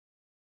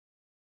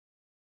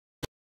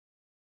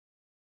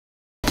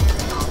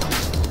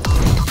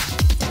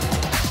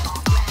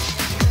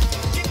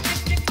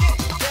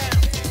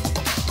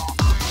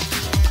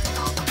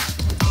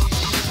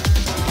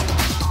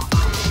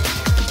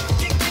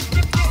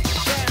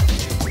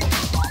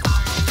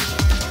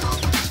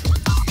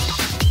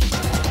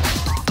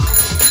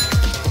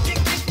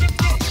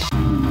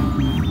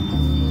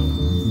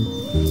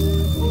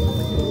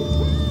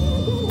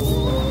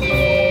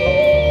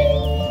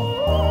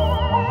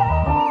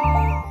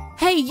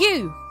Hey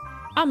you!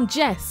 I'm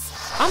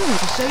Jess. I'm here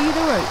to show you the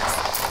ropes.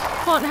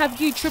 Can't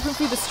have you tripping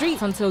through the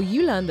streets until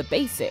you learn the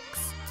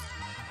basics.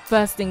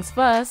 First things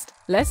first,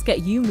 let's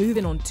get you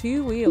moving on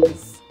 2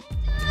 wheels.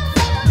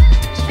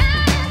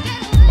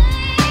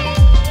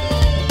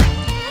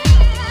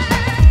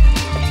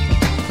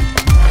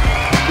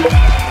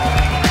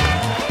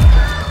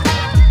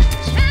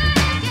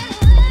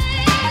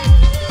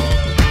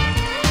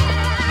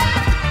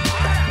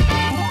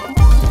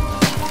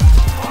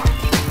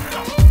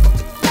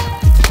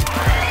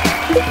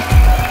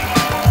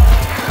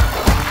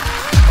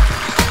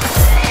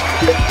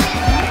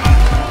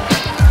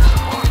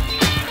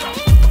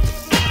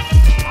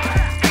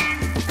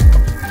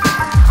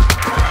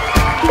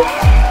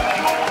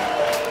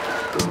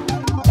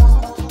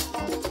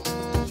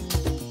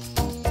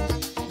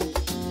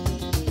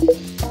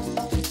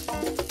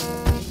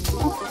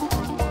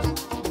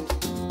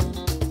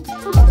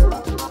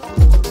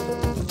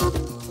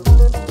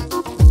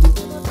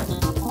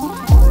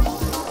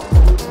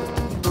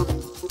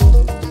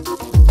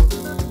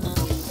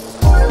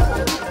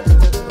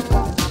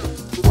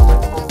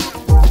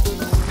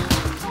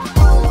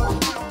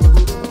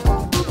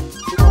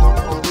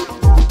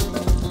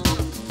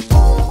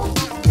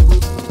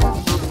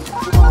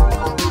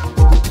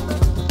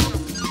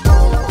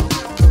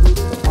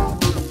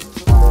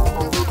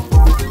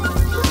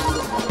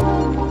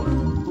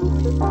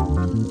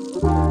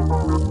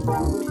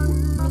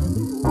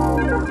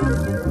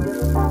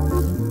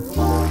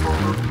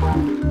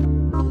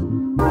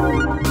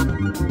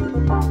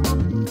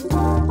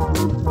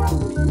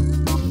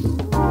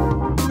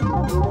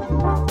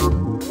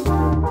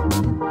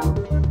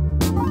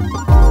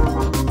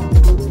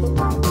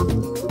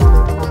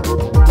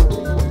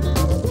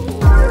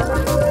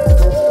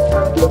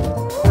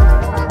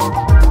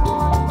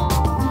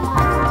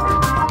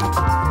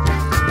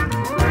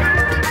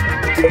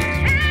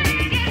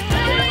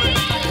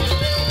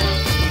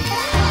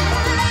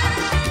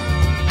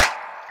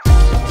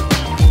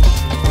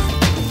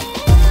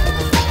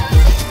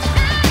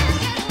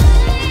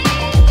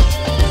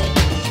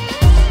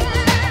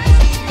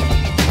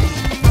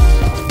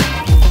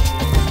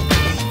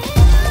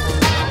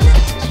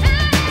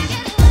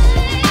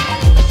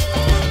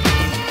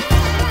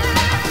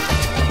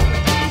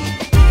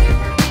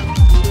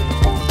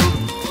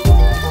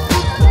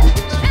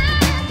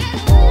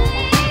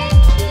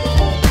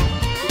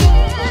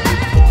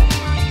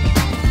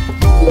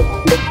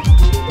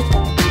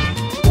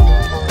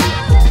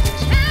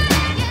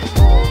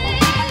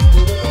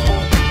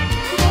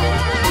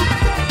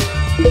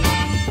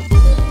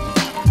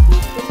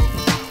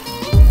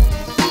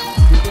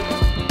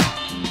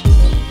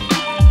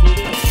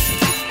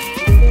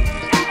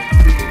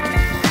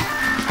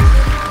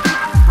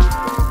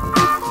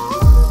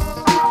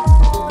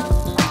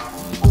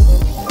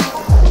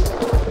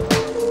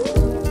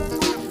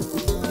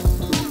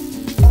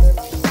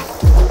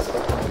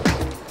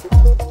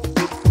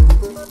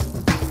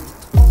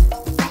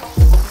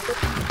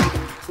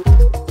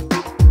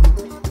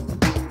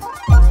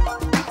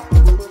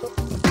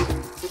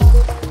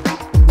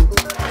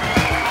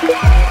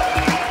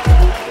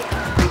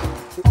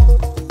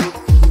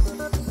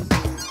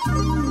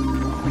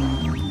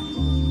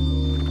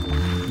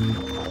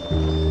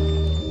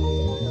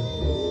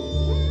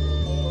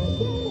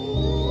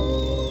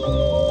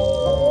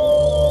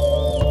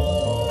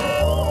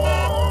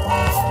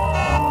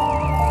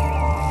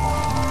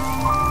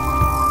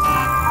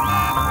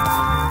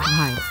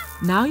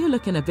 Now you're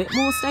looking a bit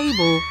more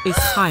stable,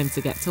 it's time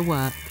to get to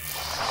work.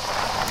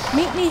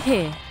 Meet me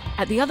here,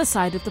 at the other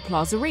side of the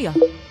plazaria.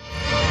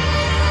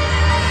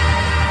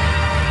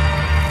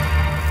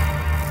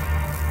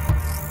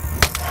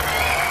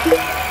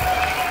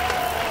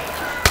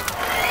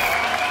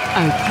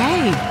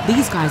 Okay,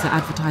 these guys are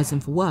advertising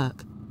for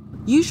work.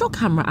 Use your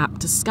camera app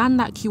to scan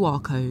that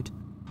QR code.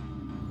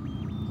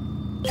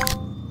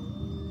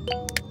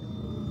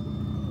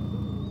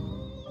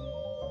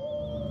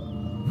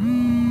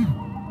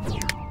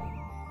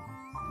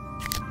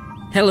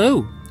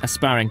 Hello,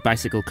 aspiring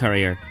bicycle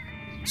courier.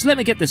 So let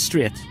me get this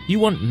straight. You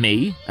want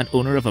me, an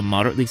owner of a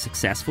moderately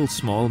successful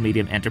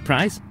small-medium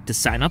enterprise, to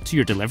sign up to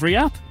your delivery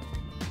app?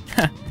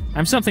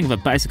 I'm something of a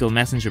bicycle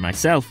messenger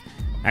myself.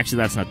 Actually,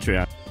 that's not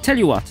true. Tell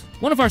you what,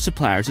 one of our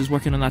suppliers is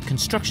working on that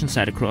construction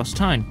site across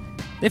town.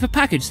 They have a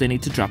package they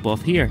need to drop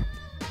off here.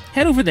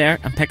 Head over there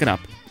and pick it up.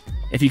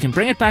 If you can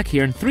bring it back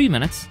here in 3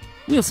 minutes,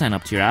 we'll sign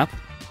up to your app.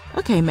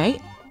 Okay,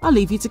 mate, I'll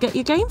leave you to get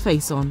your game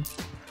face on.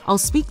 I'll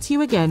speak to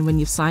you again when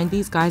you've signed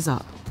these guys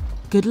up.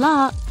 Good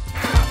luck!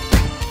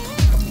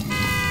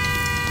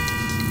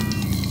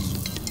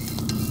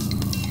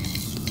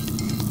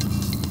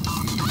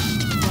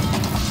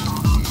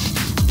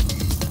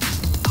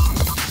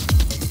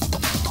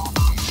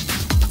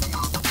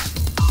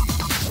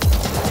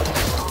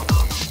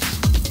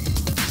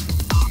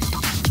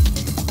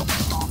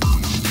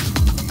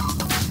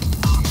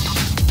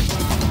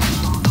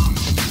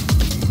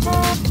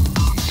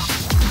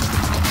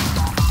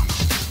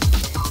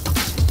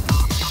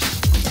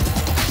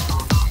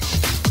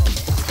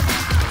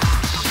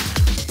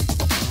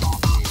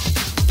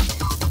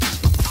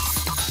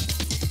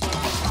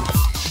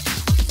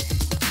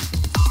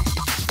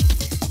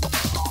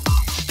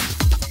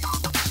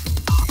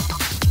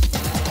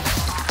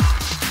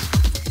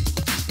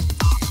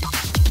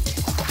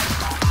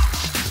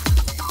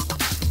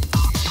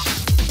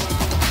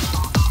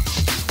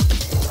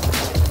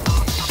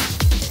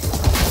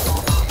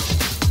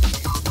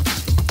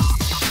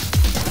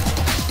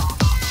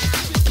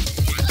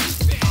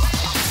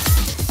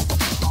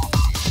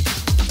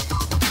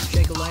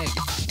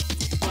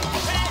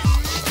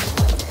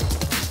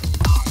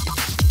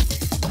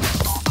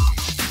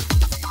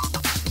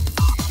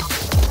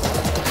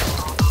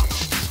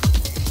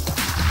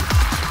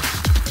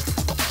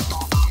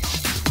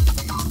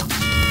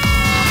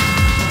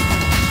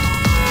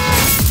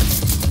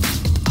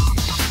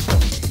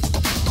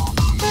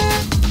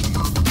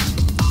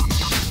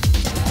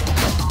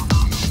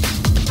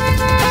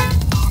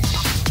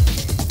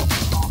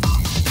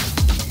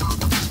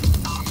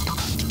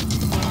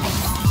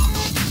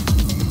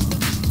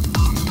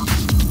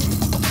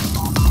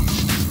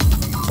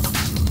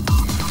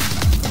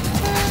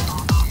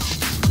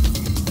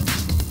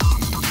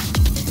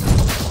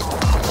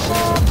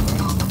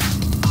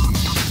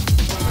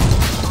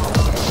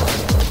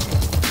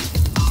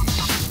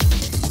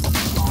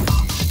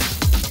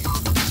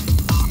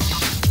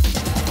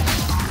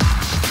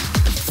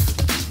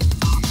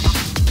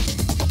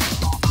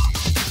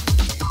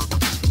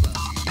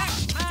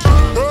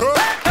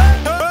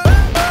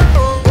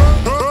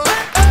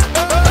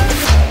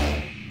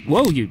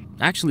 Whoa, you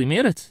actually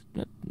made it.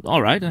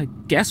 Alright, I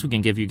guess we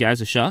can give you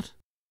guys a shot.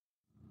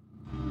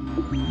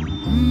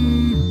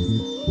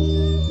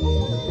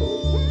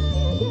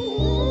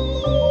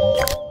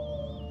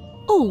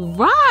 All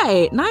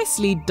right,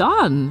 nicely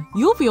done.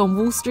 You'll be on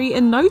Wall Street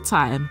in no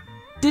time.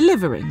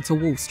 Delivering to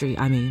Wall Street,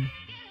 I mean.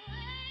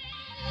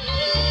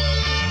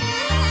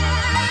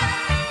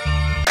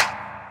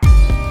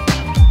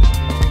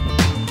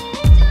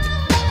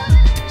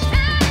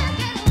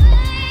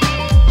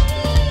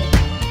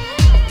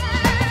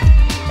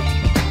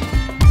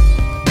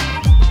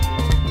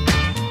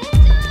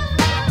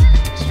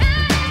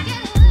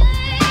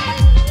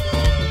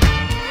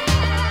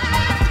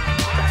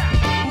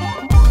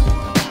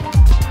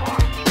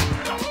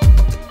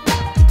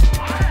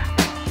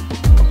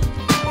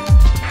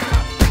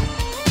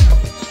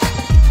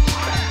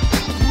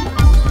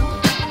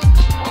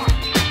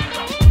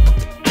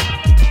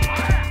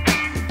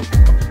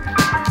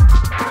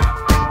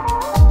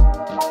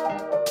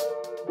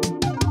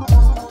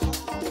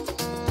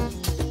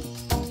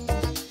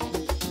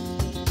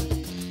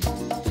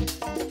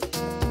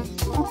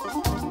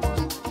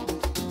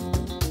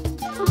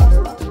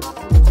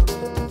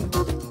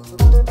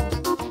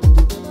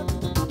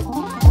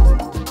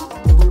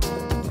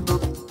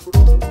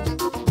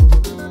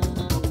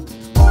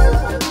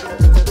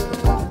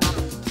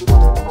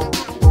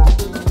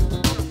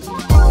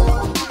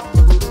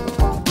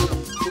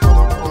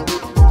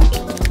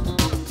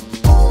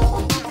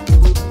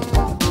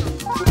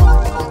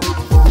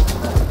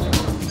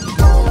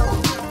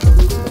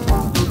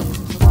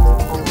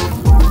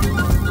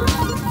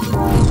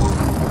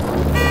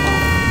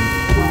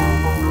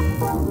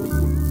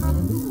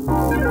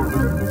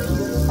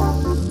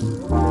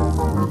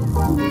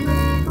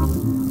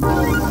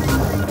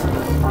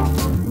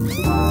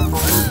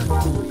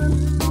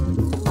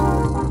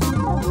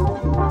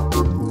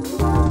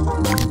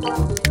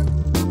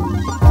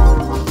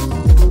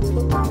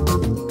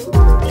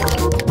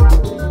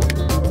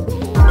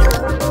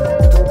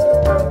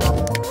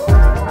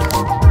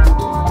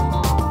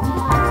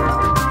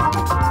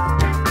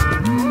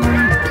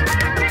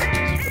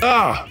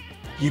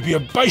 You be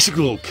a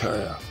bicycle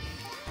carrier.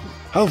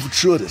 How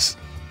fortuitous.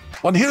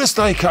 One hearest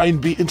thy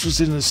kind be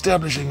interested in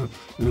establishing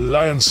an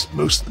alliance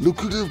most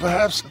lucrative,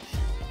 perhaps?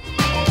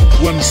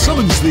 One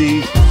summons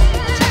thee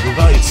to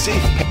provide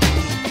safe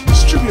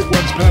distribute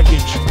one's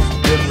package,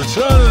 then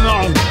return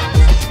anon.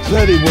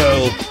 Very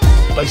well,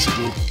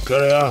 bicycle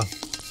carrier.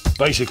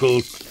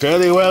 Bicycle,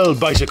 fairly well,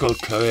 bicycle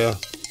carrier.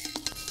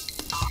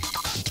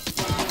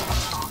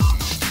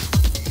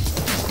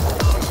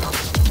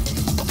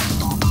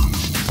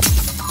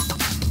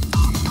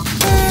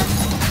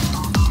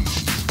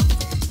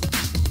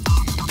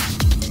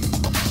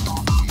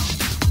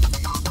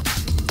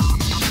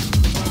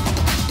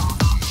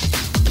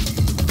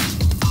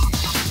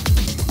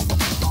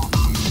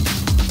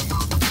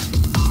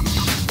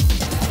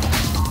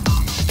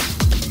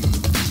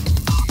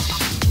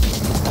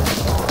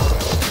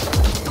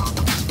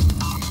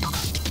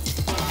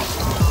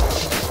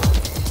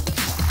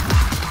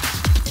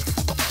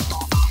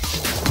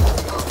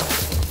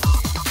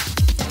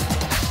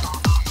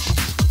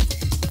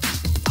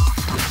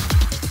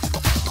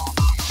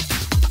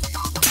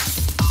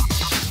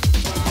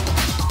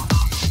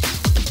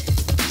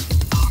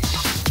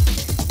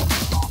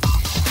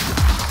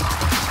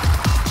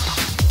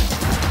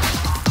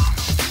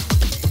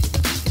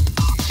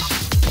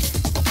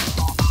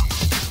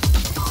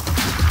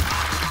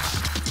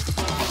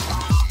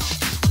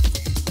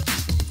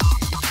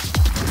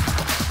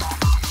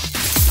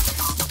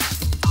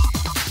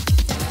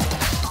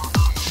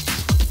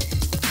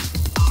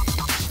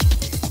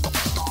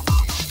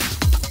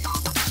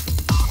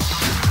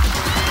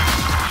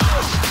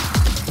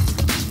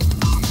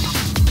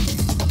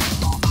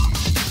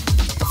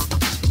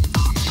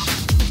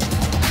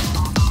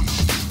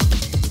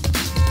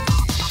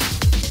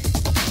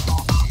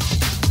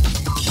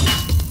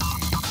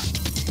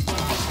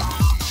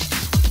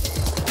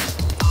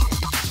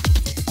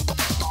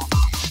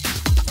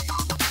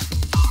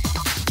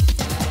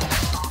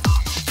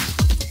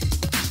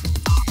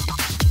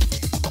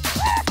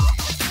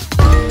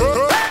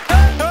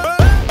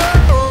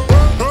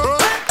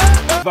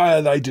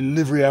 Via thy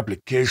delivery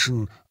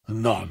application,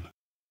 none.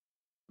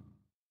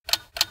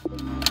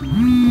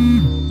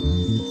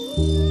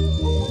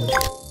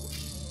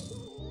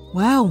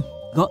 Well,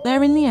 got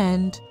there in the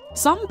end.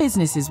 Some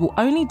businesses will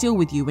only deal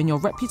with you when your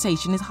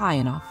reputation is high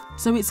enough,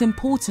 so it's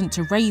important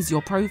to raise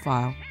your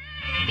profile.